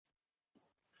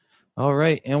All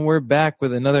right, and we're back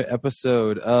with another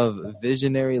episode of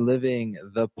Visionary Living,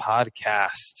 the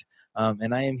podcast.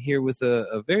 And I am here with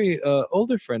a very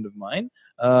older friend of mine,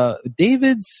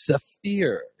 David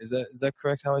Saphir. Is that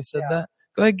correct? How I said that?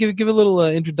 Go ahead, give a little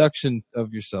introduction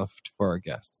of yourself for our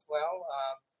guests. Well,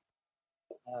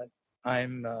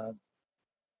 I'm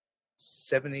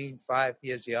 75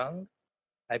 years young.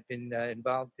 I've been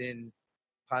involved in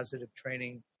positive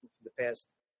training for the past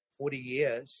 40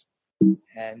 years.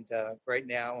 And right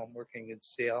now I'm working in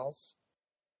sales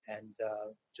and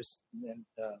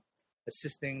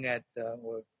assisting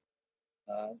or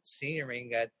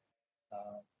senioring at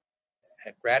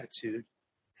Gratitude,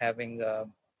 having a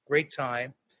great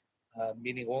time,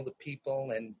 meeting all the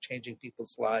people and changing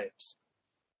people's lives.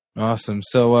 Awesome.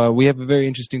 So we have a very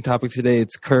interesting topic today.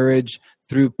 It's courage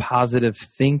through positive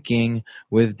thinking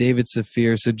with David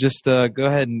Saphir. So just go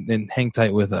ahead and hang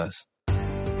tight with us.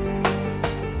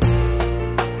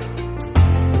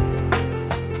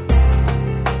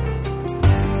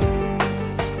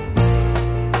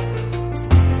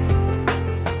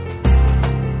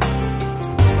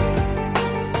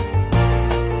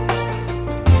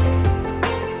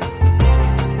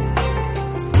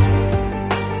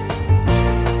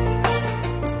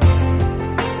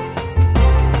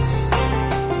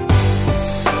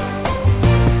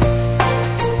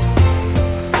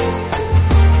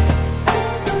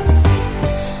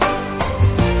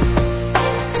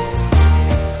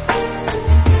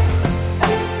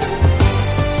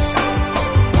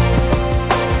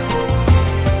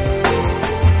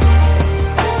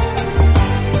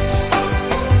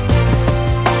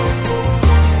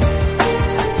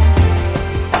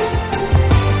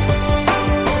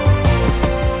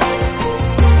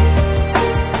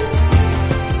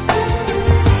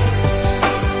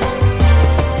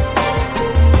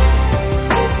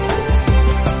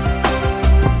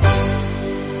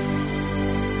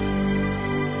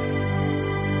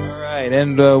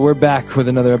 And we're back with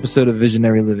another episode of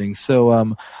Visionary Living.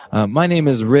 So my name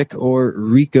is Rick or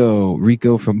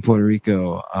Rico from Puerto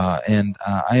Rico, and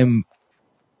I am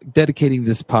dedicating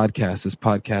this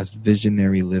podcast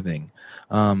Visionary Living.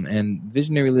 And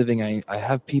Visionary Living, I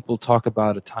have people talk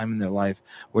about a time in their life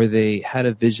where they had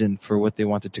a vision for what they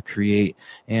wanted to create,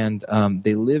 and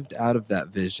they lived out of that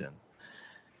vision.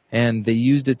 And they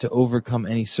used it to overcome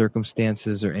any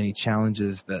circumstances or any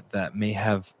challenges that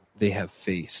they have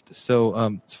faced.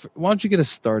 So why don't you get us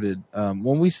started?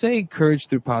 When we say courage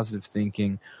through positive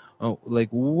thinking,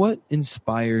 what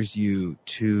inspires you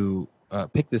to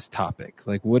pick this topic?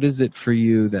 Like, what is it for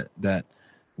you that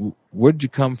where did you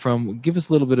come from? Give us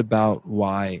a little bit about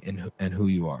why and who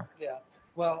you are. Yeah,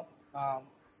 well, for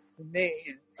me,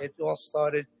 it all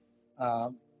started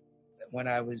when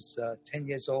I was 10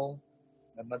 years old.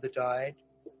 My mother died,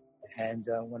 and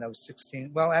when I was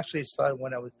 16, well, actually it started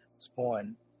when I was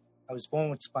born. I was born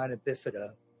with spina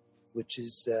bifida, which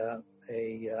is a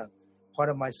part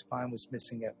of my spine was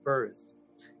missing at birth.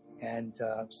 And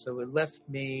so it left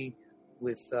me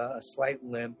with a slight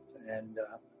limp. And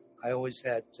I was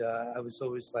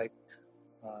always like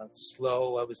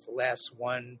slow. I was the last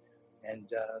one. And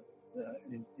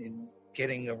in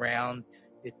getting around,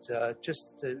 it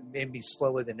just made me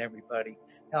slower than everybody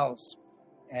else.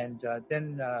 And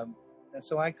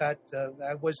so I got,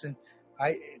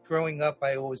 growing up,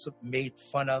 I always made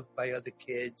fun of by other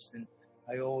kids, and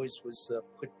I always was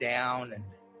put down and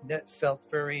felt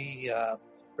very,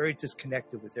 very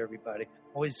disconnected with everybody.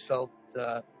 Always felt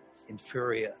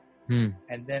inferior.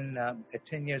 And then at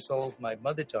 10 years old, my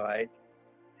mother died,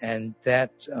 and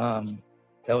that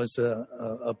was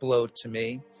a blow to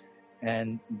me.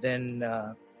 And then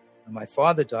my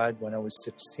father died when I was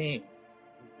 16.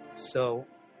 So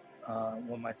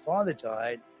when my father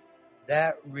died,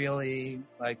 that really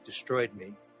destroyed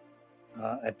me.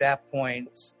 At that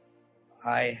point,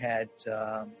 I had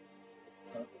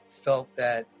felt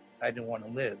that I didn't want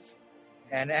to live.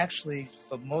 And actually,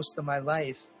 for most of my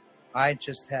life, I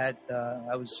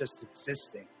was just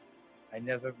existing. I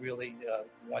never really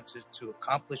wanted to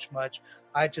accomplish much.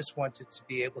 I just wanted to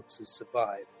be able to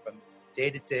survive from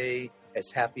day to day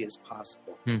as happy as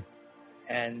possible.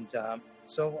 And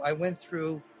so I went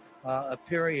through a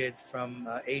period from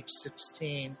age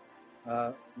 16,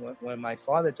 when my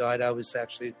father died. I was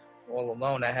actually all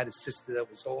alone. I had a sister that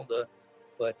was older,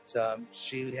 but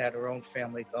she had her own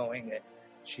family going, and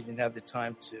she didn't have the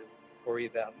time to worry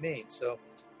about me. So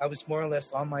I was more or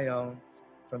less on my own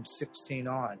from 16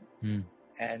 on.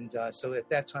 And so at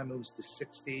that time, it was the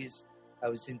 60s. I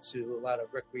was into a lot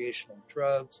of recreational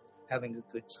drugs, having a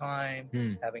good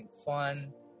time, having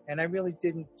fun. And I really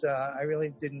didn't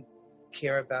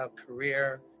care about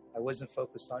career. I wasn't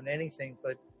focused on anything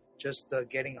but just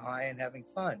getting high and having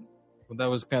fun. Well, that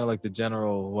was kind of like the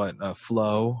general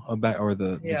flow about, or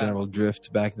the general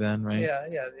drift back then, right?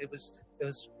 Yeah. It was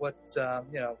what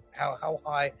how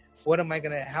high.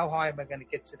 How high am I gonna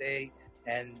get today?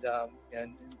 And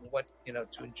what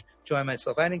to enjoy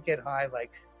myself. I didn't get high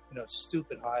like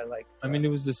stupid high like. I mean, it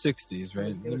was the '60s,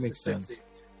 right? It was makes the sense. 60s.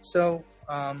 So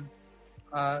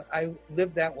I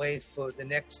lived that way for the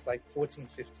next like 14,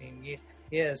 15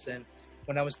 years. And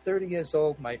when I was 30 years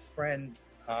old, my friend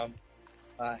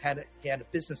had a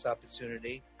business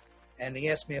opportunity, and he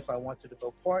asked me if I wanted to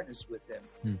go partners with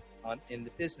him in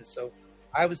the business. So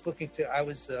I was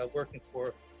working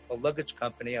for a luggage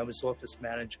company. I was office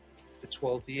manager for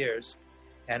 12 years,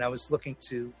 and I was looking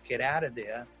to get out of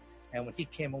there. And when he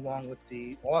came along with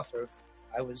the offer,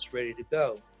 I was ready to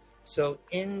go. So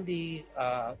we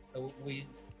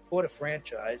bought a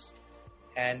franchise,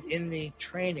 and in the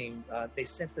training, they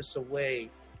sent us away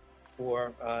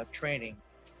for training,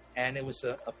 and it was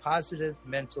a positive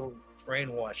mental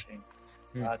brainwashing.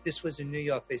 This was in New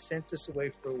York. They sent us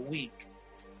away for a week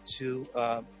to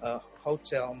a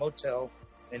motel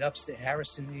in upstate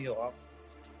Harrison, New York,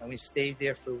 and we stayed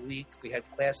there for a week. We had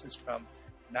classes from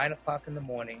 9 o'clock in the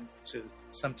morning to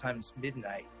sometimes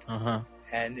midnight.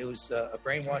 And it was a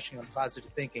brainwashing on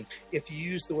positive thinking. If you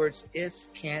use the words if,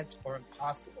 can't, or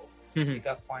impossible, you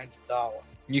got fined $1.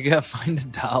 You got fined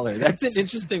 $1. That's an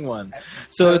interesting one.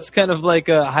 So it's kind of like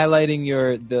highlighting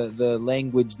the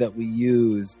language that we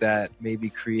use that maybe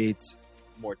creates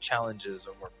more challenges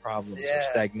or more problems or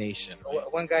stagnation.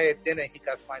 Right? One guy at dinner, he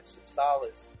got fined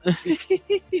 $6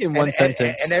 in one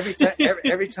sentence. And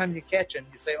every time you catch him,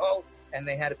 you say, "Oh," and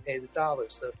they had to pay the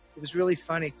 $1. So it was really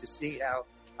funny to see how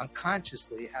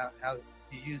unconsciously how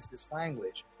you use this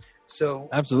language. So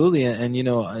absolutely, and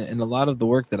and a lot of the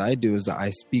work that I do is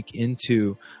I speak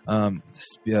into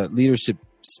leadership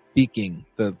speaking,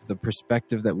 the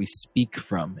perspective that we speak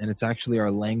from, and it's actually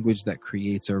our language that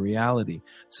creates our reality.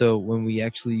 So when we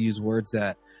actually use words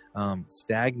that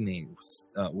stagnate,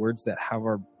 words that have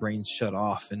our brains shut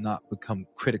off and not become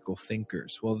critical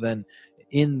thinkers, well then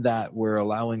in that we're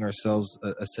allowing ourselves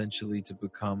essentially to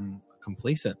become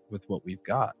complacent with what we've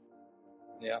got.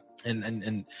 Yeah.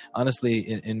 And honestly,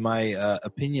 in my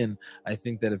opinion, I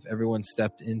think that if everyone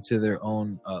stepped into their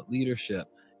own leadership,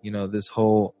 this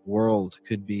whole world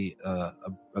could be a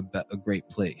great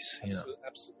place. Absolutely.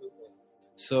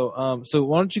 So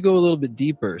why don't you go a little bit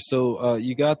deeper? So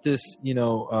you got this,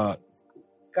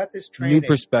 got this training. New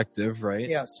perspective, right?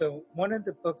 Yeah. So one of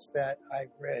the books that I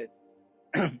read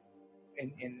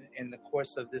in the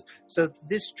course of this, so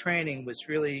this training was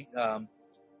really,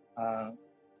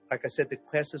 like I said, the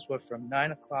classes were from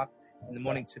 9 o'clock in the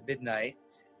morning to midnight,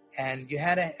 and you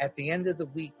had to, at the end of the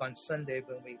week on Sunday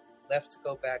when we left to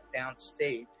go back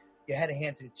downstate, you had to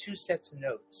hand in 2 sets of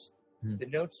notes, the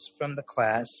notes from the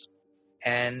class,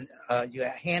 and you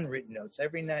had handwritten notes.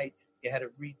 Every night you had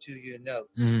to redo your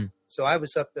notes. So I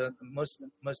was up most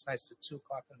nights at 2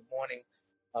 o'clock in the morning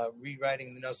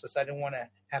rewriting the notes, because I didn't want to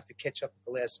have to catch up at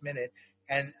the last minute.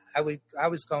 And I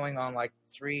was going on like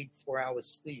 3-4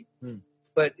 hours sleep.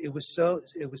 But it was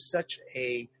such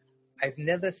I've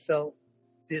never felt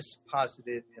this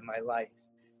positive in my life.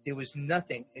 There was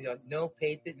nothing, no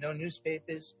paper, no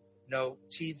newspapers, no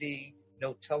TV,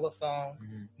 no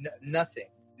telephone, nothing.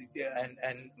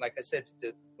 And like I said,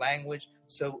 the language.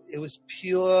 So it was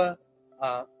pure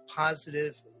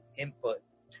positive input.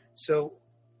 So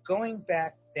going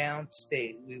back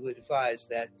downstate, we would advise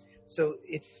that. So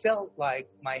it felt like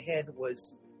my head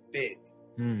was big.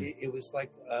 It was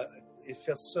like it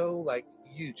felt so like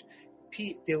huge.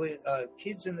 There were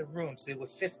kids in the rooms. There were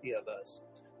 50 of us.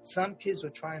 Some kids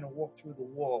were trying to walk through the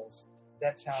walls.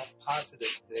 That's how positive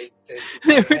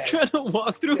they were trying to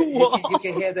walk through walls. You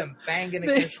could hear them banging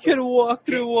against. They could walk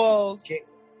through walls. It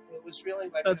was really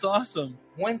like that's awesome.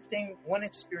 One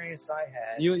experience I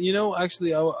had.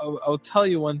 Actually, I'll tell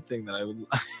you one thing that I would.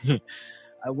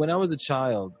 When I was a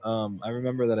child, I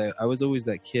remember that I was always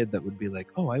that kid that would be like,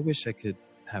 "Oh, I wish I could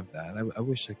have that. I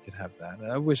wish I could have that.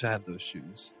 I wish I had those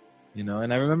shoes." And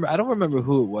I don't remember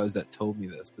who it was that told me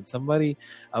this, but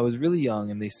I was really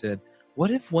young, and they said,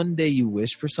 "What if one day you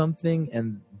wish for something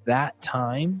and that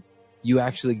time you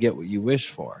actually get what you wish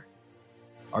for?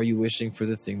 Are you wishing for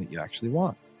the thing that you actually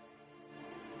want?"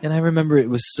 And I remember it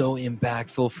was so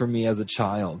impactful for me as a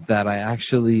child that I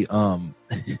actually, to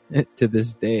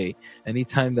this day,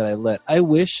 anytime that I let I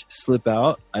wish slip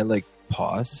out, I like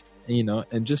pause,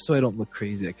 and just so I don't look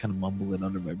crazy, I kind of mumble it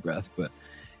under my breath. But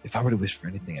if I were to wish for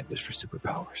anything, I'd wish for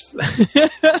superpowers.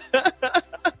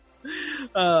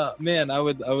 Man, I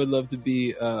would love to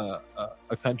be a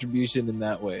contribution in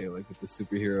that way, like with the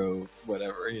superhero,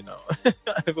 whatever, you know.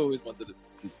 I've always wanted to.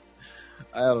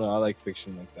 I don't know. I like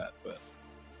fiction like that, but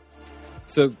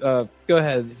so go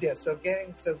ahead. Yeah.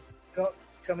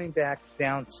 Coming back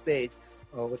downstate,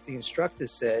 what the instructor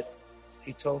said,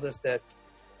 he told us that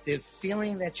the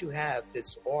feeling that you have,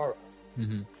 this aura,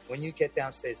 Mm-hmm. when you get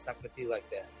downstate, it's not going to be like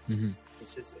that. Mm-hmm.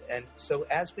 And so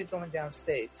as we're going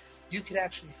downstate, you could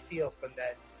actually feel from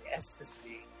that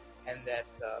ecstasy and that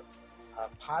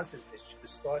positiveness, you could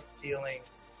start feeling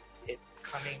it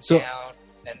coming down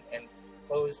and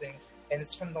closing. And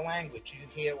it's from the language. You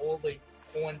hear all the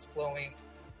horns blowing,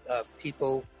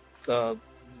 people,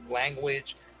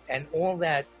 language, and all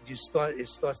that. It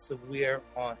starts to wear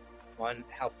on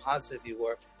how positive you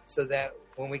were. So that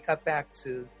when we got back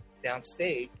to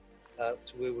downstate,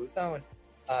 to where we were going,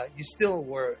 you still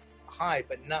were high,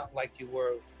 but not like you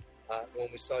were when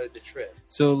we started the trip.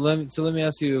 So let me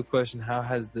ask you a question. How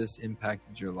has this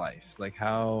impacted your life? Like,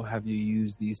 how have you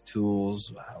used these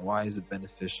tools? Why is it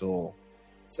beneficial?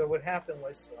 So what happened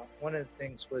was one of the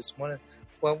things was one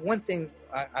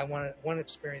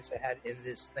experience I had in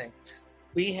this thing.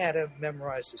 We had to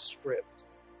memorize a script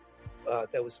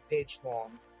that was a page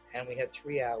long, and we had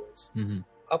 3 hours. Mm-hmm.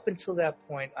 Up until that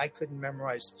point, I couldn't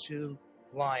memorize 2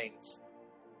 lines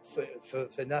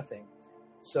for nothing.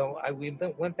 So we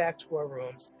went back to our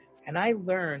rooms, and I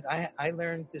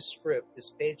learned this script,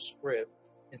 this page script,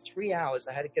 in 3 hours.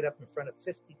 I had to get up in front of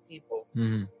 50 people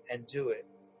Mm-hmm. and do it.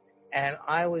 And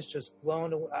I was just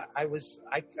blown away. I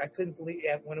couldn't believe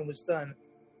when it was done.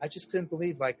 I just couldn't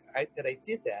believe that I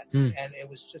did that. And it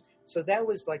was just, so that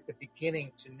was like the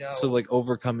beginning to know. So like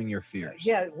overcoming your fears.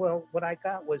 Yeah. Well, what I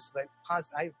got was like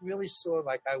positive. I really saw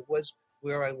like I was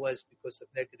where I was because of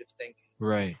negative thinking.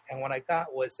 Right. And what I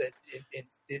got was that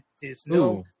there's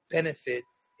no benefit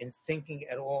in thinking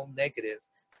at all negative,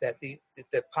 that the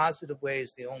positive way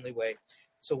is the only way.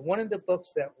 So one of the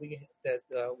books that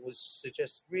was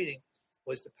suggested reading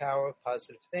was The Power of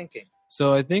Positive Thinking.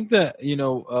 So I think that,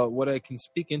 what I can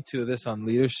speak into this on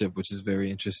leadership, which is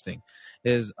very interesting,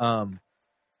 is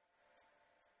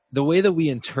the way that we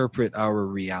interpret our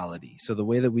reality. So the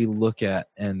way that we look at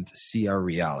and see our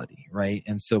reality, right?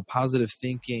 And so positive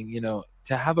thinking,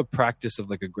 to have a practice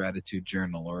of like a gratitude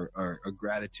journal or a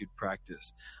gratitude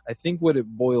practice, I think what it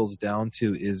boils down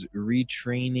to is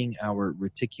retraining our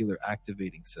reticular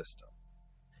activating system.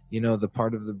 The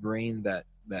part of the brain that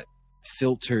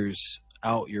filters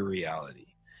out your reality.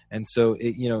 And so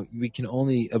we can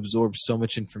only absorb so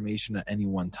much information at any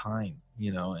one time,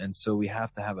 and so we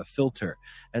have to have a filter.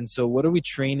 And so what are we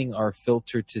training our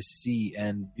filter to see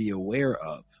and be aware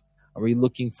of? Are we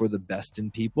looking for the best in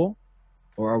people,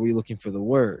 or are we looking for the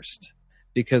worst?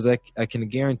 Because I can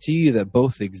guarantee you that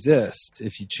both exist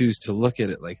if you choose to look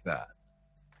at it like that.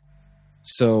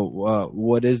 So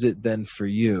what is it then for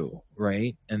you,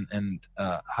 right? And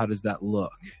how does that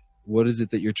look? What is it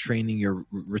that you're training your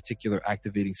reticular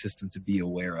activating system to be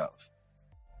aware of?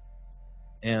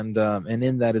 And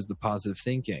in that is the positive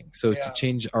thinking. So to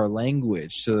change our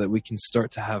language so that we can start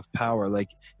to have power. Like,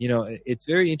 it's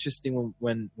very interesting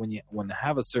when you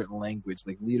have a certain language,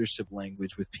 like leadership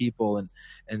language with people,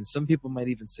 and some people might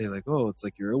even say like, oh, it's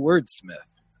like you're a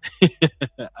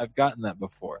wordsmith. I've gotten that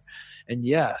before. And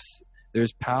yes,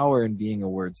 there's power in being a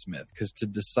wordsmith, because to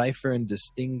decipher and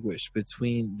distinguish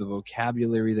between the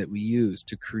vocabulary that we use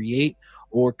to create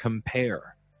or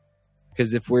compare.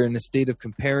 Because if we're in a state of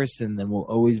comparison, then we'll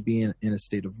always be in a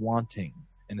state of wanting,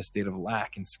 in a state of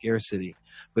lack and scarcity.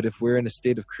 But if we're in a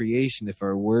state of creation, if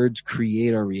our words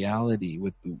create our reality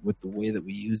with the way that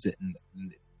we use it and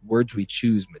the words we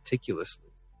choose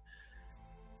meticulously,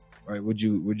 right? Would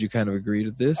you kind of agree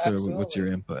to this, Absolutely. Or what's your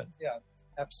input? Yeah,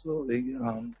 absolutely.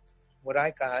 What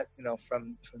I got,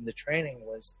 from the training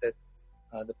was that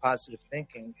the positive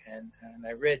thinking, and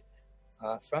I read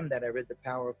from that. I read The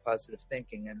Power of Positive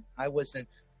Thinking, and I was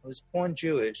born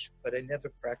Jewish, but I never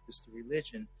practiced the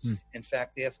religion. In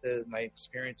fact, after my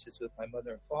experiences with my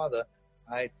mother and father,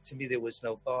 to me there was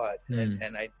no God,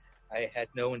 and I had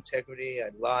no integrity. I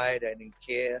lied. I didn't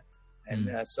care,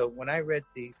 and so when I read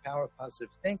The Power of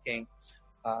Positive Thinking,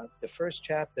 the first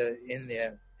chapter in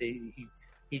there,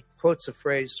 he quotes a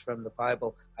phrase from the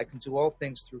Bible: "I can do all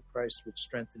things through Christ, which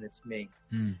strengtheneth me."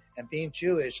 And being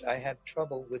Jewish, I had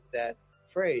trouble with that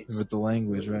phrase, with the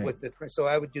language, right? So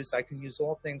I can use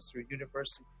all things through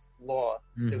universal law.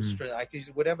 I could use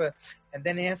whatever. And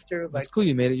then after, that's cool.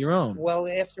 You made it your own. Well,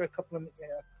 after a couple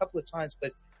of times,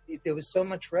 but there was so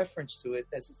much reference to it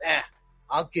that says,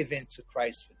 I'll give in to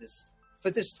Christ for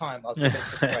this time. I'll give in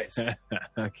to Christ.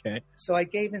 Okay. So I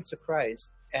gave in to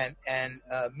Christ, and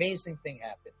amazing thing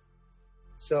happened.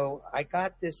 So I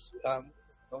got this.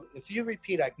 If you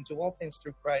repeat, I can do all things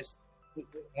through Christ.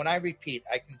 When I repeat,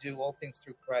 I can do all things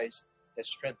through Christ that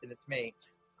strengtheneth me.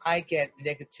 I get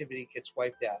negativity gets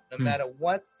wiped out. No matter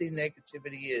what the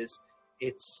negativity is,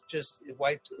 it's just it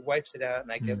wipes it out,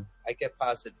 and I get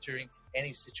positive during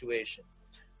any situation.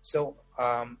 So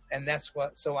and that's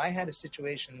what. So I had a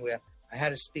situation where I had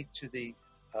to speak to the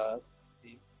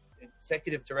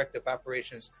executive director of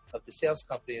operations of the sales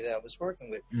company that I was working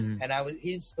with, and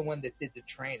he's the one that did the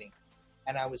training.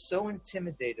 And I was so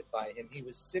intimidated by him. He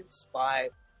was 6'5",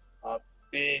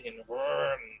 big and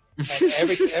warm. And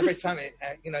every time,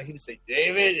 he would say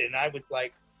David, and I would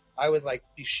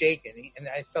be shaken. And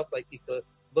I felt like he could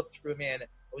look through me, and I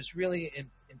was really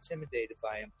intimidated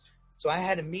by him. So I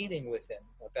had a meeting with him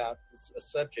about a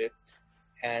subject,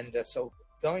 and so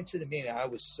going to the meeting, I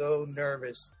was so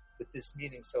nervous with this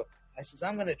meeting. So I says,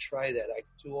 I'm going to try that. I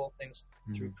can do all things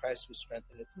through Christ who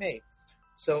strengtheneth me.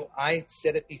 So I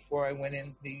said it before I went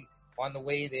on the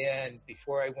way there, and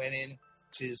before I went in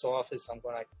to his office, I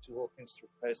can do all things through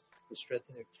Christ who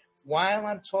strengtheneth me. While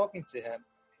I'm talking to him,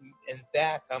 and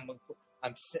back,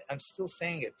 I'm still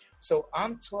saying it. So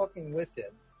I'm talking with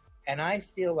him, and I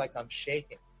feel like I'm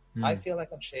shaking. I feel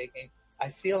like I'm shaking. I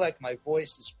feel like my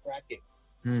voice is cracking,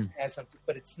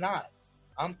 but it's not.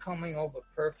 I'm coming over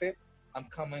perfect. I'm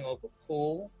coming over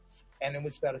cool, and it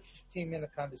was about a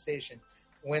 15-minute conversation.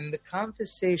 When the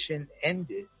conversation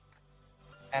ended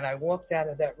and I walked out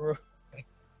of that room,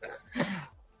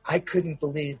 I couldn't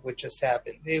believe what just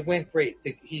happened. It went great.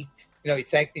 He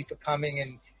thanked me for coming,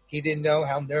 and he didn't know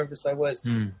how nervous I was.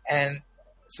 And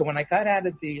so when I got out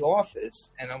of the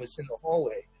office and I was in the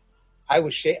hallway, I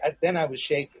was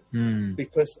shaking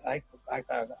because I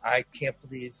can't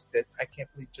believe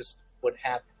just what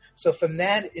happened. So from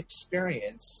that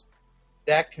experience,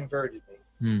 that converted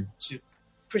me to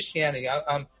Christianity.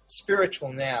 I'm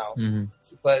spiritual now,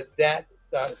 but that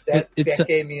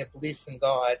gave me a belief in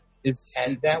God,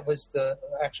 and that was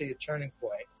actually a turning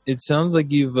point. It sounds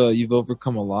like you've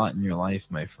overcome a lot in your life,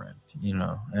 my friend.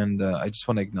 And I just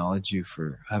want to acknowledge you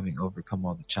for having overcome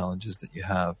all the challenges that you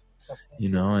have. Okay.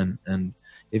 And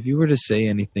if you were to say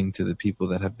anything to the people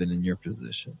that have been in your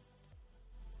position,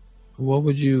 what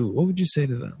would you say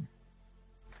to them?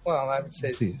 Well, I would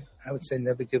say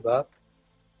never give up.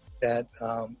 That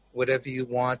whatever you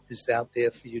want is out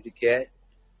there for you to get.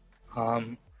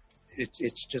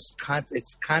 It's just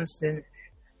it's constant.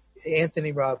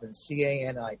 Anthony Robbins,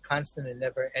 CANI, constant and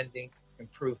never-ending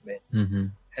improvement,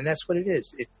 and that's what it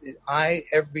is. I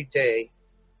every day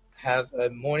have a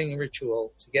morning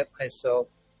ritual to get myself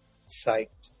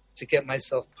psyched, to get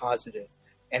myself positive,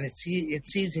 and it's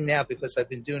easy now because I've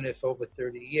been doing it for over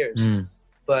 30 years.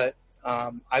 But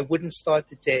I wouldn't start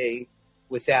the day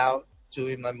without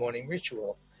doing my morning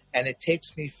ritual, and it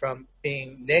takes me from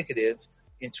being negative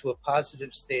into a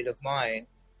positive state of mind,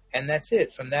 and that's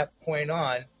it. From that point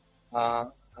on,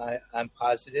 I'm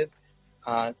positive,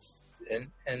 and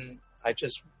I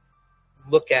just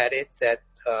look at it that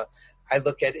I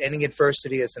look at any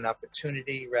adversity as an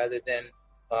opportunity rather than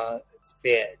it's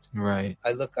bad. Right.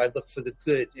 I look for the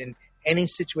good in any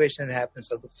situation that happens.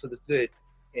 I look for the good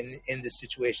in the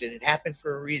situation. It happened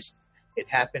for a reason. It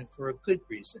happened for a good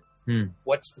reason.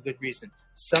 What's the good reason?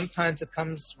 Sometimes it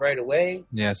comes right away.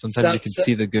 Yeah, sometimes you can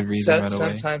see the good reason right away.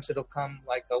 Sometimes it'll come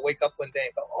like I'll wake up one day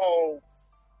and go, oh,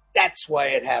 that's why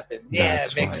it happened. Yeah,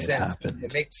 it makes sense.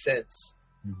 It makes sense.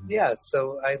 Yeah,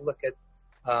 so I look at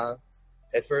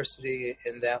adversity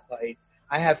in that light.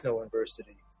 I have no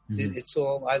adversity. It's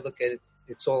all, I look at it,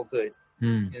 it's all good.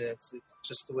 It's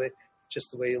just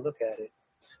the way you look at it.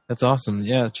 That's awesome.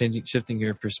 Yeah, shifting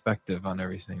your perspective on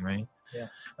everything, right? Yeah.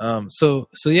 So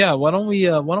yeah, why don't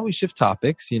we shift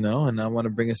topics, and I want to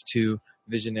bring us to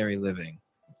visionary living.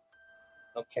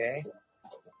 Okay.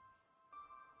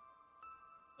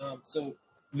 So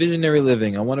visionary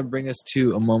living, I want to bring us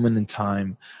to a moment in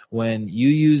time when you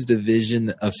used a vision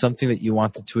of something that you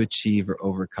wanted to achieve or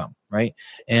overcome, right?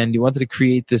 And you wanted to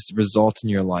create this result in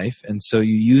your life. And so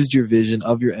you used your vision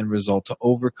of your end result to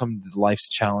overcome life's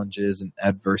challenges and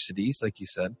adversities, like you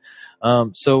said.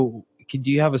 So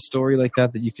do you have a story like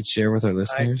that you could share with our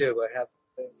listeners? I do. I have,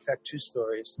 in fact, two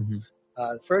stories.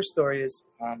 The first story is,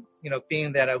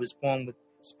 being that I was born with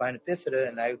spina bifida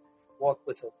and I walk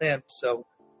with a limp, so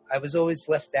I was always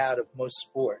left out of most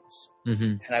sports,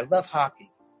 and I love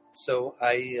hockey. So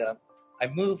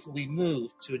we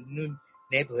moved to a new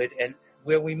neighborhood, and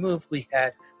where we moved, we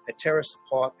had a terrace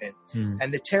apartment,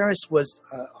 and the terrace was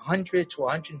 100 to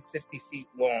 150 feet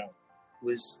long. It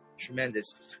was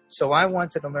tremendous. So I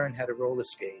wanted to learn how to roller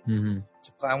skate.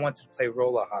 I wanted to play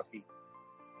roller hockey,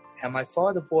 And my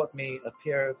father bought me a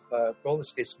pair of roller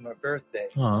skates for my birthday.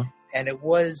 Aw. And it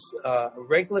was a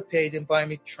regular pair. He didn't buy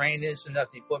me trainers or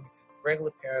nothing. He bought me a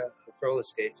regular pair of roller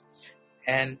skates.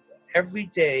 And every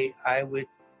day I would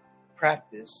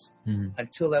practice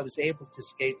until I was able to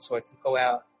skate so I could go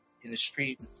out in the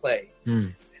street and play.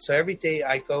 So every day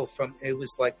I go from, it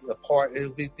was like a part, it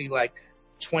would be like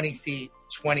 20 feet.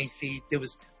 It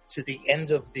was to the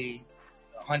end of the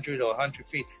 100 or 100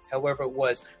 feet, however it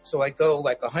was. So I go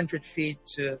like 100 feet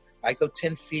to, I go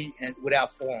 10 feet and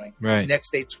without falling. Right.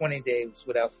 Next day, 20 days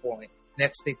without falling.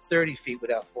 Next day, 30 feet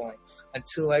without falling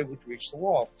until I would reach the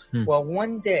wall. Well,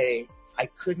 one day I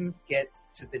couldn't get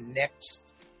to the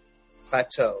next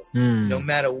plateau. No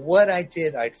matter what I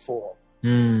did, I'd fall. I'll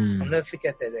never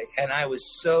forget that day. And I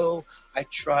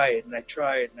tried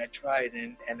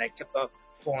and I kept on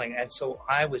falling. And so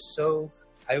I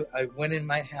went in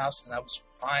my house and I was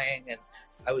crying and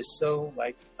I was so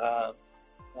like,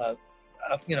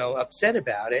 upset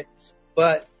about it.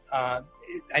 But I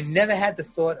never had the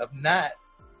thought of not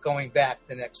going back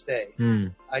the next day.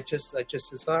 I just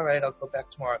says, all right, I'll go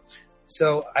back tomorrow.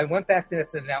 So I went back the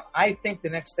next day. Now I think the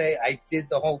next day I did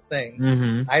the whole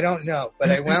thing. I don't know,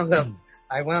 but I wound up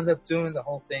doing the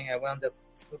whole thing. I wound up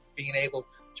being able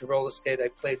to roller skate. I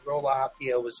played roller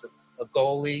hockey. I was a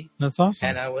goalie. That's awesome.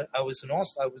 And I was I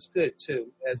was good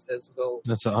too as a goalie.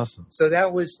 That's awesome. So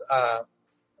that was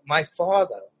my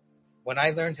father. When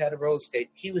I learned how to roller skate,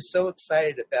 he was so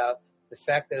excited about the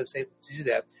fact that I was able to do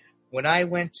that. When I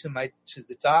went to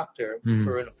the doctor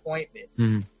for an appointment,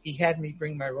 he had me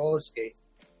bring my roller skates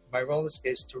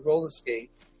to roller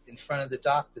skate in front of the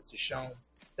doctor to show him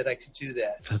that I could do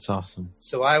that. That's awesome.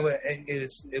 So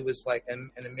it was like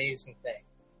an amazing thing.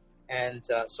 And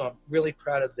so I'm really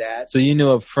proud of that. So you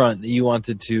knew up front that you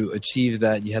wanted to achieve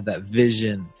that. You had that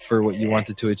vision for what you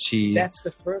wanted to achieve. That's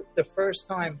the first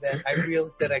time that I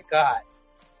got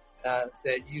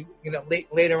that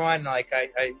later on, like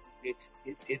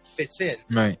it fits in.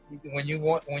 Right. When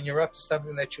you're up to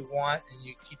something that you want and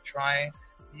you keep trying,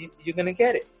 you're gonna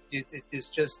get it. It's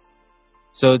just.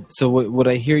 So what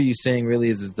I hear you saying really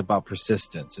is it's about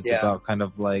persistence. It's about kind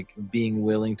of like being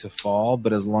willing to fall,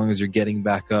 but as long as you're getting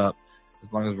back up,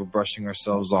 as long as we're brushing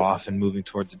ourselves off and moving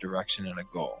towards a direction and a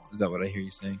goal. Is that what I hear you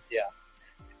saying? Yeah.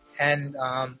 And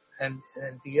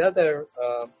the other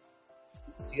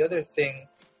thing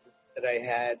that I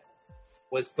had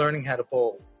was learning how to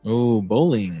bowl. Oh,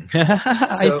 bowling.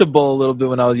 I used to bowl a little bit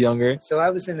when I was younger. So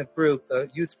I was in a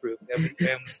youth group, and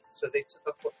so they took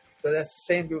up. So that's the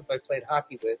same group I played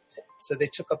hockey with. So they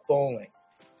took up bowling.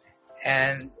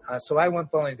 And so I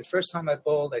went bowling. The first time I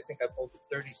bowled, I think I bowled at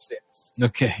 36.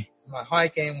 Okay. My high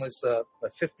game was a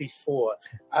 54.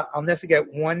 I'll never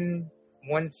forget one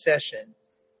session.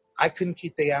 I couldn't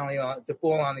keep the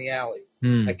ball on the alley.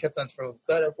 I kept on throwing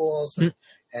gutter balls.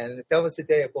 And that was the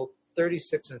day I bowled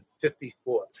 36 and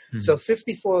 54. So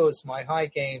 54 was my high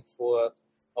game for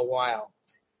a while.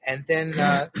 And then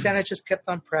I just kept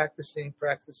on practicing.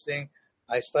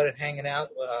 I started hanging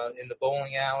out in the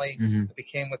bowling alley. I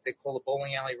became what they call a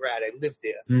bowling alley rat. I lived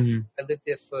there. I lived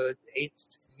there for 8 to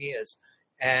 10 years.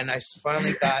 And I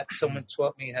finally someone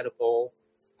taught me how to bowl.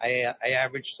 I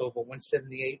averaged over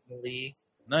 178 in the league.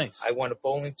 Nice. I won a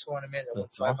bowling tournament. I won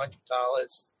 $500.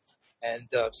 Awesome. And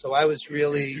so I was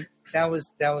really, that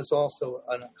was also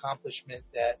an accomplishment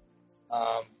that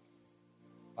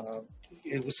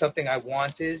it was something I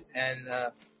wanted and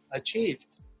achieved.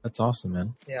 That's awesome,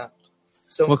 man. Yeah.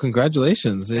 So, well,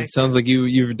 congratulations. It sounds like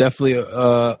you've definitely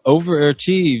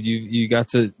overachieved. You got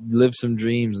to live some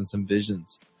dreams and some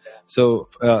visions. Yeah.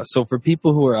 So for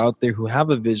people who are out there who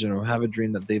have a vision or have a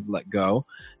dream that they've let go,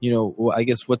 I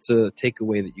guess what's a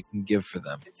takeaway that you can give for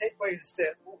them? The takeaway is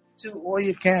that do all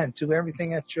you can, do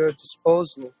everything at your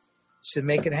disposal to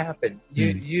make it happen.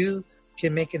 You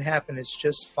can make it happen. It's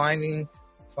just finding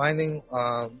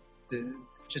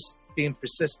just being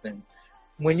persistent.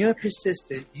 When you're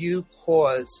persistent, you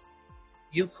cause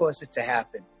it to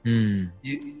happen.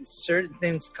 Certain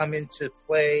things come into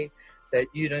play that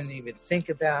you don't even think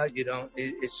about.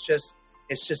 It's just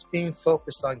being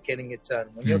focused on getting it done.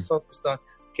 When you're focused on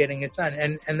getting it done,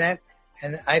 and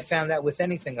I found that with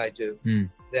anything I do,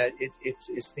 that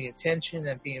it's the intention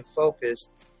and being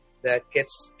focused that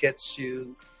gets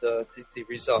you the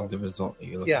result. The result that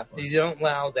you're looking for. You don't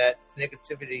allow that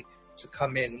negativity to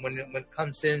come in. When it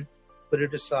comes in, put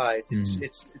it aside.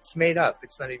 It's made up.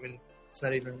 It's not even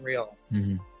real.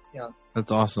 Yeah.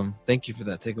 That's awesome. Thank you for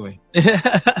that takeaway.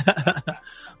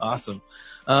 Awesome.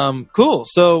 Cool.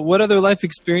 So what other life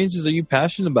experiences are you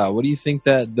passionate about? What do you think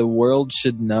that the world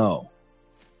should know?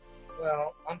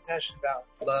 Well, I'm passionate about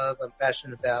love. I'm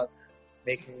passionate about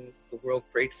making the world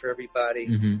great for everybody.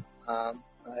 Mm-hmm.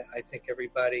 I think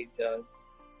everybody,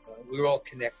 we're all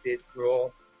connected. We're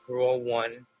all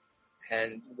one,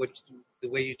 and the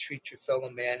way you treat your fellow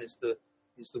man is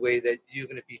the way that you're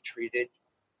going to be treated.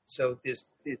 So there's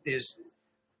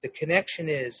the connection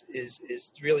is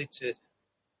really to.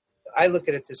 I look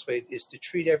at it this way: is to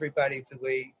treat everybody the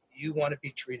way you want to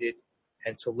be treated,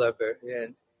 and to love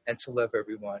and to love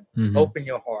everyone. Mm-hmm. Open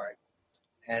your heart,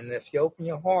 and if you open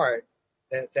your heart,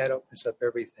 that opens up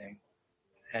everything.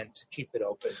 And to keep it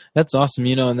open. That's awesome.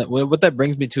 And what that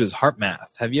brings me to is HeartMath.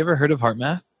 Have you ever heard of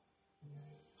HeartMath?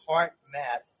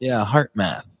 HeartMath. Yeah,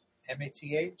 HeartMath.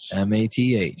 M-A-T-H?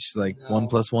 M-A-T-H. Like No. 1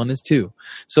 + 1 is 2.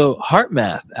 So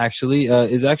HeartMath actually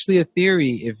is actually a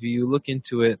theory. If you look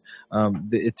into it,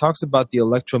 it talks about the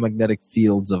electromagnetic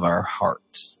fields of our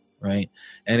heart, right?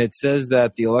 And it says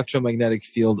that the electromagnetic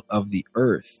field of the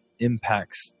Earth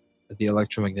impacts the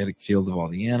electromagnetic field of all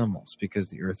the animals, because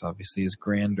the Earth obviously is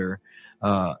grander,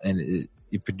 and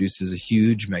it produces a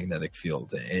huge magnetic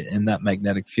field, and that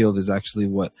magnetic field is actually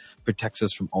what protects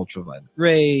us from ultraviolet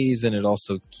rays, and it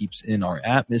also keeps in our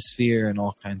atmosphere and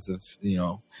all kinds of,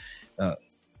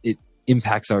 it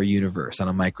impacts our universe on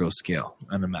a micro scale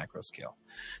and a macro scale.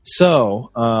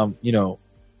 So,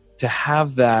 to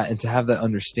have that and to have that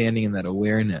understanding and that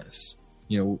awareness,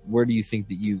 where do you think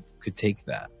that you could take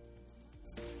that?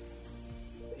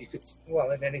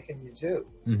 In anything you do,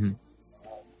 Mm-hmm.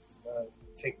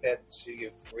 take that to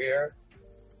your career,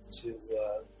 to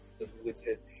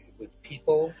with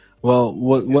people. Well,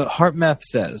 what HeartMath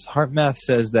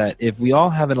says that if we all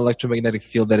have an electromagnetic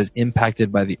field that is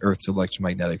impacted by the Earth's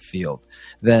electromagnetic field,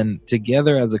 then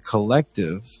together as a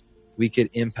collective, we could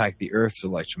impact the Earth's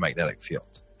electromagnetic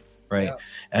field, right? Yeah.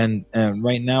 And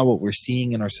right now, what we're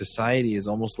seeing in our society is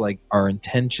almost like our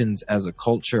intentions as a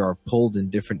culture are pulled in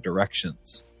different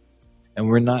directions. And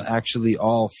we're not actually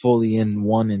all fully in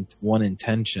one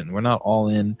intention. We're not all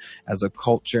in as a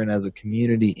culture and as a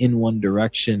community in one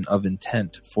direction of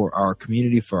intent for our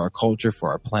community, for our culture, for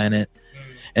our planet.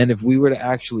 And if we were to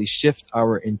actually shift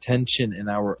our intention and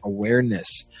our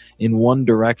awareness in one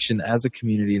direction as a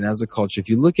community and as a culture, if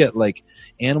you look at like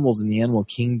animals in the animal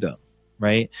kingdom,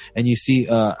 right, and you see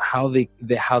how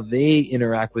they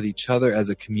interact with each other as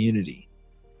a community.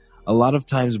 A lot of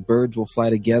times birds will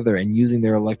fly together, and using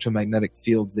their electromagnetic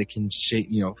fields, they can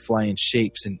fly in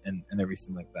shapes and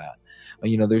everything like that.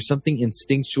 There's something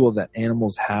instinctual that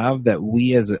animals have that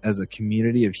we as a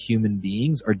community of human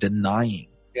beings are denying.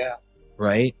 Yeah.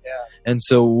 Right? Yeah. And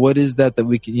so what is that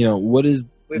we can, what is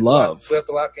love? We're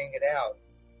blocking it out.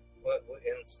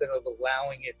 Instead of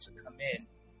allowing it to come in,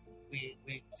 we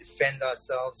defend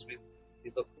ourselves. We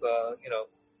look,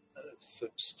 for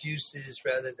excuses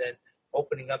rather than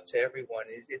opening up to everyone.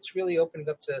 It's really opening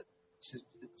up to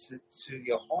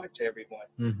your heart to everyone.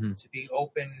 Mm-hmm. To be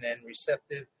open and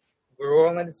receptive. We're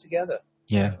all in it together.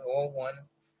 Yeah. All one,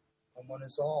 and one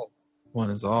is all. One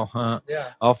is all, huh? Yeah.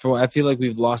 All for one. I feel like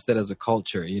we've lost that as a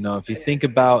culture. If you think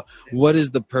about what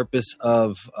is the purpose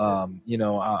of,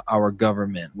 our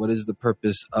government, what is the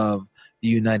purpose of the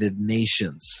United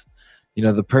Nations?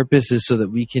 The purpose is so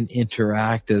that we can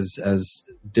interact as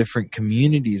different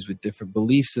communities with different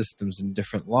belief systems and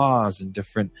different laws and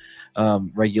different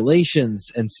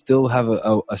regulations, and still have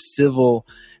a civil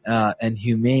and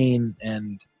humane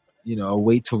and a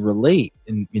way to relate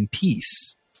in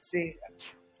peace. See,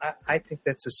 I think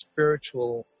that's a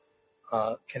spiritual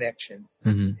connection.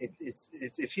 Mm-hmm. It's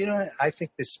if you don't, I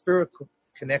think the spiritual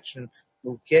connection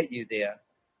will get you there.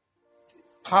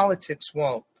 Politics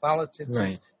won't. Politics right.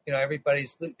 is,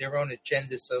 everybody's their own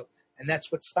agenda. So, and that's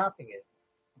what's stopping it.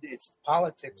 It's the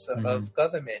politics of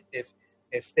government. If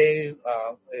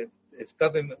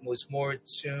government was more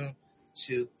attuned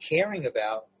to caring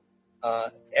about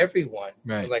everyone,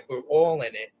 right. like we're all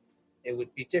in it, it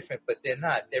would be different. But they're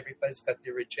not. Everybody's got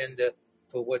their agenda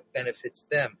for what benefits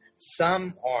them.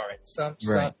 Some aren't.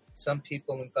 Some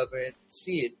people in government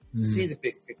see it, see the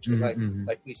big picture, like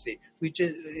we see.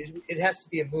 It has to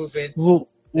be a movement. Well,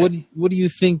 what do you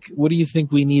think? What do you think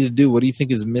we need to do? What do you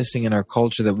think is missing in our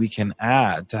culture that we can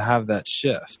add to have that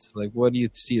shift? Like, what do you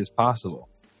see as possible?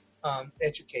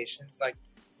 Education, like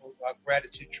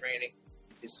gratitude training,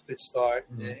 is a good start.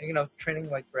 Training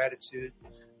like gratitude,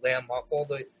 landmark, all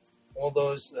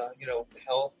those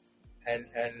help, and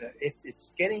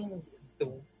it's getting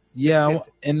the. Yeah,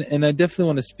 and I definitely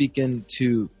want to speak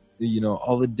into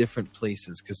all the different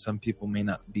places, because some people may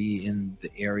not be in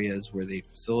the areas where they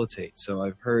facilitate. So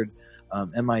I've heard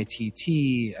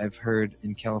MITT, I've heard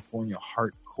in California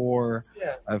HeartCore,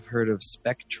 I've heard of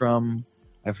Spectrum,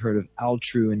 I've heard of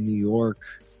Altru in New York.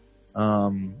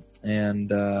 and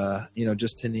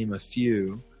just to name a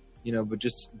few. But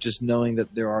just knowing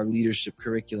that there are leadership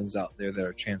curriculums out there that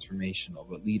are transformational,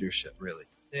 but leadership really.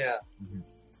 Yeah. Mm-hmm.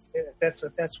 Yeah,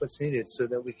 that's what's needed, so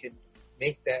that we can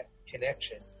make that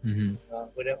connection. Mm-hmm.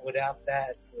 Without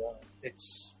that,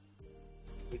 it's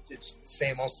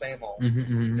same old.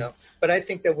 Mm-hmm. But I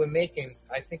think that we're making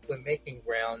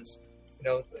grounds.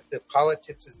 The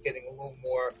politics is getting a little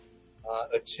more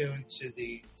attuned to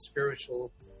the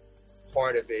spiritual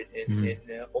part of it, and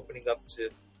opening up to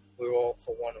we're all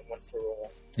for one and one for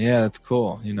all. Yeah, that's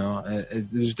cool.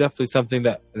 There's definitely something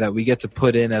that we get to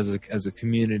put in as a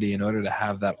community in order to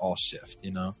have that all shift.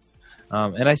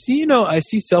 And I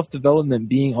see self-development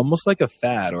being almost like a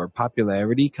fad or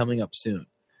popularity coming up soon.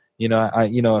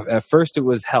 At first it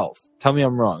was health. Tell me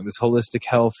I'm wrong. This holistic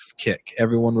health kick.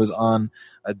 Everyone was on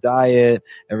a diet.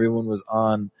 Everyone was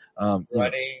on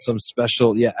some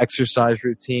special exercise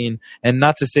routine. And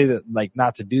not to say that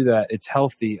not to do that. It's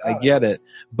healthy. I get it.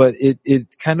 But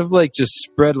it kind of just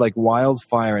spread like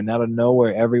wildfire, and out of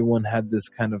nowhere everyone had this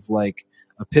kind of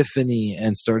epiphany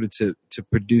and started to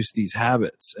produce these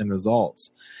habits and results.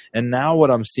 And now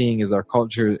what I'm seeing is our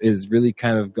culture is really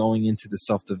kind of going into the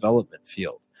self-development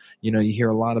field. You hear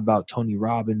a lot about Tony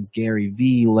Robbins, Gary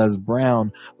Vee, Les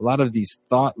Brown, a lot of these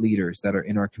thought leaders that are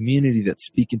in our community that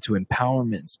speak into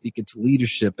empowerment, speak into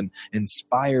leadership, and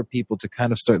inspire people to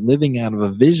kind of start living out of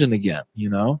a vision again,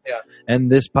 Yeah.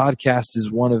 And this podcast is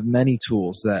one of many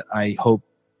tools that I hope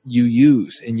you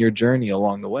use in your journey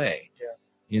along the way.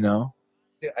 Yeah.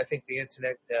 Yeah, I think the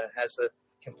internet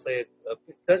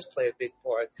does play a big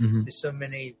part. Mm-hmm. There's so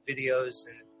many videos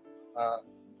and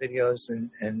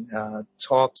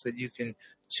talks that you can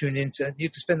tune into. You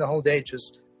can spend the whole day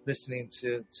just listening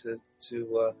to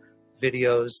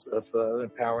videos of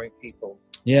empowering people.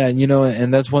 Yeah,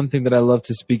 and that's one thing that I love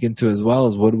to speak into as well,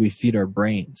 is what do we feed our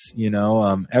brains?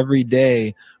 Every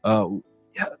day.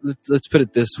 Let's put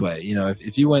it this way.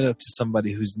 If you went up to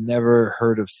somebody who's never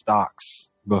heard of stocks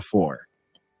before,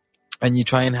 and you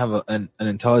try and have an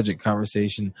intelligent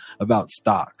conversation about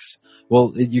stocks,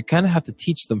 well, you kind of have to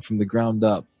teach them from the ground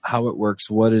up how it works,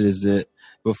 what it is,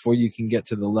 before you can get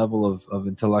to the level of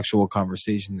intellectual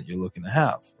conversation that you're looking to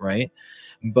have, right?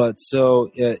 But so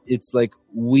it's like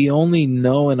we only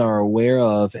know and are aware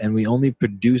of, and we only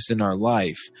produce in our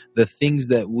life the things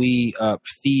that we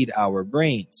feed our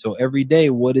brain. So every day,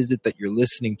 what is it that you're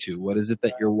listening to? What is it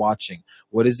that you're watching?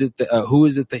 What is it that, who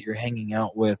is it that you're hanging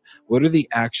out with? What are the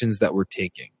actions that we're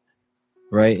taking?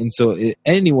 Right? And so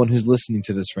anyone who's listening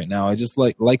to this right now, I just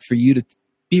like for you to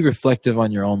be reflective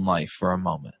on your own life for a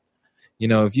moment.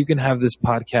 If you can have this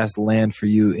podcast land for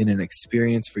you in an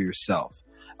experience for yourself,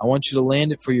 I want you to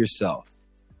land it for yourself.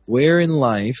 Where in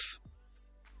life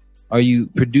are you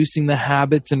producing the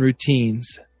habits and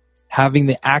routines, having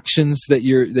the actions that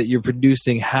you're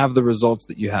producing have the results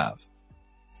that you have?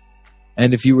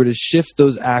 And if you were to shift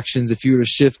those actions, if you were to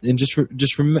shift, and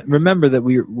remember that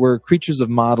we're creatures of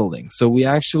modeling. So we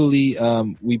actually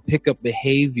we pick up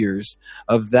behaviors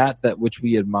of that which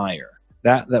we admire,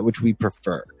 that which we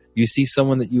prefer. You see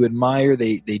someone that you admire,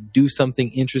 they do something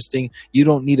interesting. You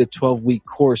don't need a 12-week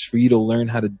course for you to learn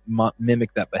how to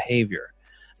mimic that behavior.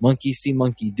 Monkey see,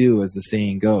 monkey do, as the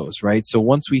saying goes, right? So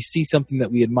once we see something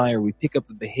that we admire, we pick up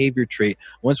the behavior trait.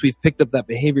 Once we've picked up that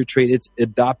behavior trait, it's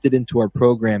adopted into our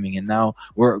programming, and now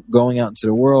we're going out into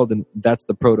the world, and that's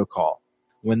the protocol.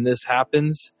 When this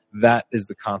happens, that is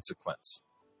the consequence.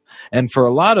 And for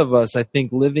a lot of us, I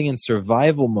think living in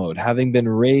survival mode, having been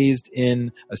raised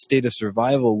in a state of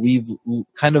survival, we've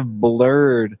kind of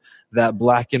blurred that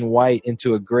black and white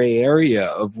into a gray area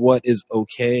of what is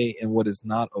okay and what is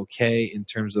not okay in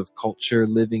terms of culture,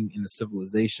 living in a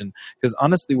civilization. Because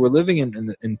honestly, we're living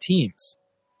in teams.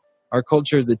 Our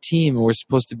culture is a team, and we're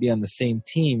supposed to be on the same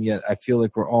team, yet I feel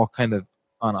like we're all kind of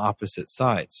on opposite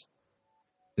sides.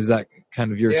 Is that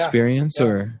kind of your experience? Yeah.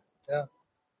 Or? Yeah.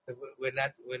 We're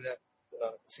not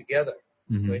together.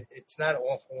 Mm-hmm. It's not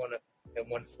all for one and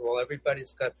one for all.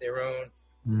 Everybody's got their own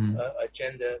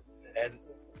agenda, and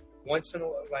once in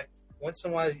a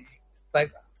while,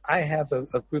 like I have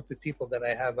a group of people that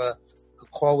I have a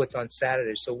call with on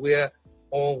Saturday. So we're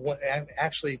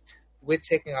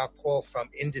taking our call from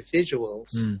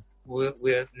individuals.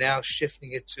 We're now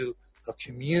shifting it to a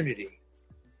community.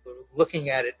 We're looking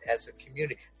at it as a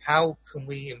community. How can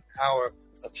we empower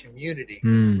a community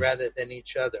rather than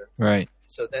each other? Right.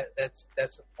 So that's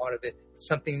a part of it.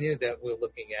 Something new that we're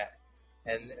looking at,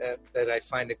 and that I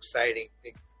find exciting.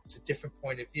 It's a different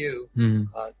point of view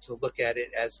to look at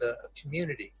it as a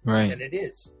community, right? And it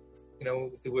is.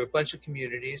 We're a bunch of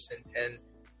communities, and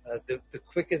the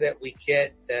quicker that we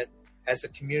get that as a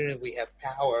community, we have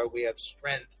power, we have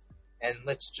strength, and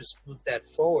let's just move that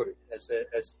forward as a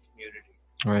community.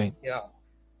 Right. Yeah.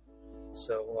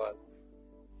 So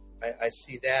I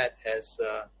see that as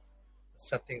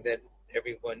something that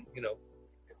everyone,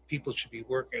 people should be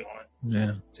working on.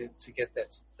 Yeah. To get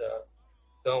that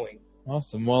going.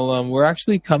 Awesome. Well, we're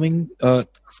actually coming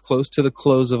close to the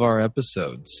close of our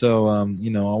episode. So, I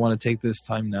want to take this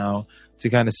time now to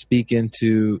kind of speak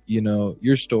into,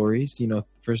 your stories.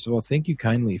 First of all, thank you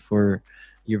kindly for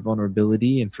your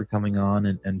vulnerability and for coming on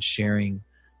and sharing,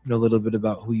 a little bit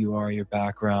about who you are, your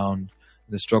background,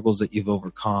 the struggles that you've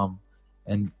overcome,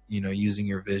 and, using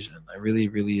your vision. I really,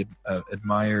 really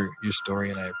admire your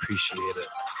story, and I appreciate it.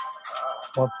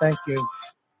 Well, thank you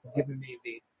for giving me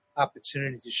the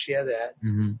opportunity to share that.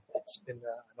 Mm-hmm. It's been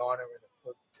an honor and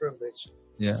a privilege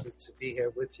to be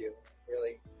here with you.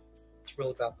 Really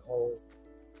thrilled about the whole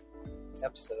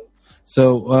episode.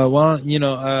 So,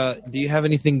 do you have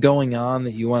anything going on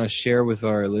that you want to share with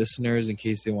our listeners in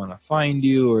case they want to find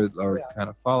you or kind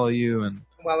of follow you? And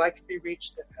well, I can be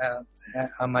reached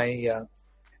on my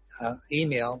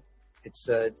email. It's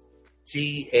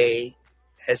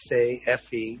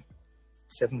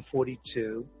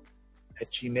DASAFE742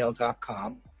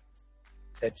 @gmail.com.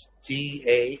 That's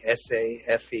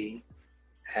DASAFE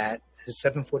at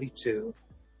 742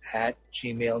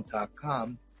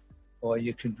 @gmail.com. Or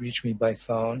you can reach me by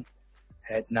phone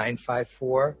at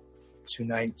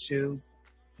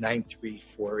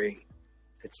 954-292-9348.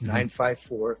 That's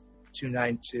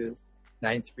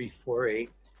 954-292-9348.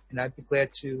 And I'd be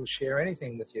glad to share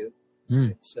anything with you.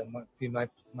 It's be my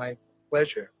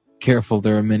pleasure. Careful,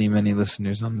 there are many, many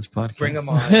listeners on this podcast. Bring them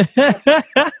on.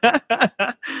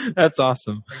 That's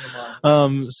awesome. Bring them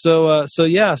on. So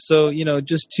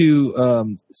just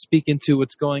to speak into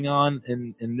what's going on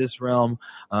in this realm,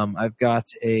 I've got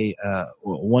a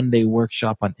one-day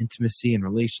workshop on intimacy and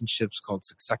relationships called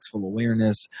Successful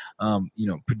Awareness.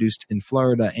 Produced in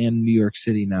Florida and New York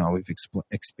City. Now we've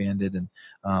expanded, and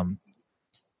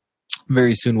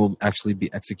very soon we'll actually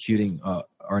be executing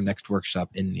our next workshop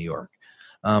in New York.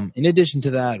 In addition to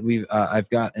that, I've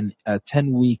got a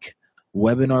 10-week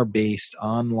webinar-based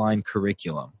online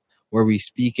curriculum where we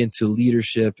speak into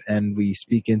leadership and we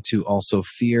speak into also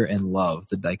fear and love,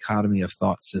 the dichotomy of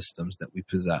thought systems that we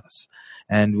possess.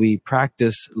 And we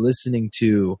practice listening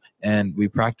to and we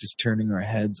practice turning our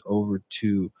heads over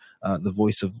to the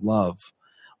voice of love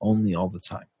only all the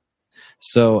time.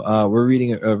 So we're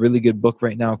reading a really good book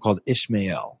right now called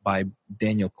Ishmael by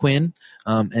Daniel Quinn,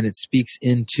 and it speaks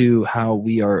into how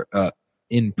we are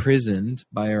imprisoned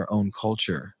by our own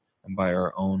culture and by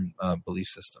our own belief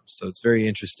systems. So it's very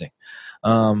interesting.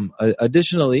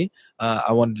 Additionally,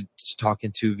 I wanted to talk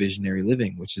into Visionary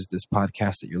Living, which is this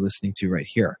podcast that you're listening to right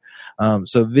here.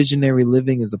 So Visionary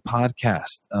Living is a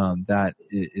podcast that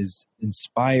is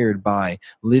inspired by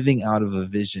living out of a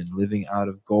vision, living out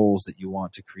of goals that you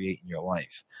want to create in your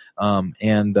life,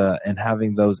 and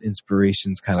having those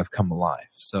inspirations kind of come alive.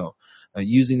 So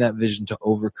using that vision to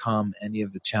overcome any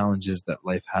of the challenges that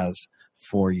life has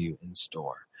for you in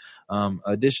store.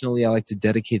 Additionally, I like to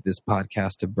dedicate this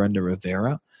podcast to Brenda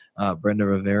Rivera. Brenda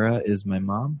Rivera is my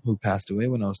mom who passed away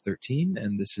when I was 13,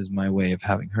 and this is my way of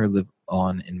having her live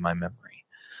on in my memory.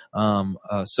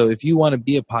 So if you want to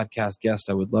be a podcast guest,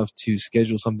 I would love to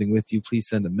schedule something with you. Please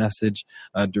send a message,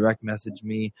 direct message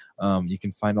me. You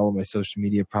can find all of my social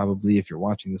media probably if you're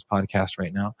watching this podcast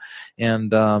right now.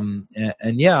 And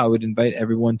I would invite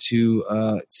everyone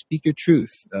to speak your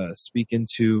truth, speak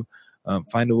into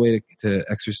find a way to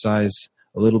exercise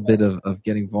a little bit of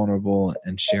getting vulnerable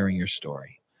and sharing your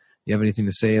story. You have anything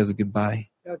to say as a goodbye?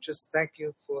 No, just thank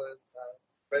you for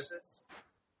presence.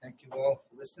 Thank you all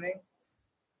for listening.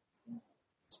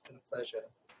 It's been a pleasure.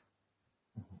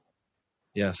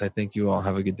 Yes, I thank you all.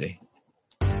 Have a good day.